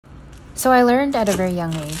So I learned at a very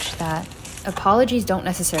young age that apologies don't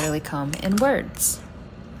necessarily come in words.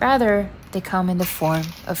 Rather, they come in the form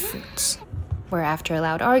of fruits, where after a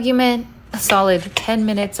loud argument, a solid 10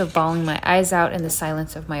 minutes of bawling my eyes out in the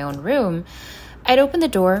silence of my own room, I'd open the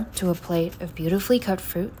door to a plate of beautifully cut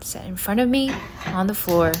fruit set in front of me on the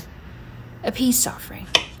floor, a peace offering,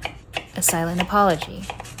 a silent apology.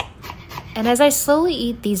 And as I slowly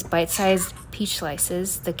eat these bite-sized peach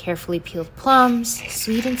slices, the carefully peeled plums,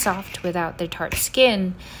 sweet and soft without their tart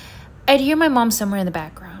skin, I'd hear my mom somewhere in the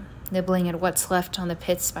background, nibbling at what's left on the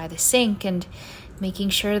pits by the sink and making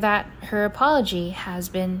sure that her apology has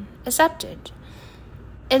been accepted.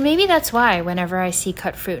 And maybe that's why whenever I see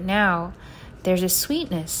cut fruit now, there's a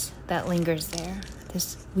sweetness that lingers there,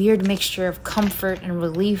 this weird mixture of comfort and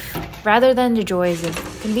relief rather than the joys of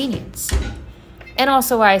convenience. And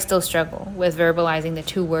also why I still struggle with verbalizing the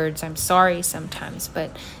two words "I'm sorry" sometimes,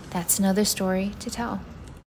 but that's another story to tell.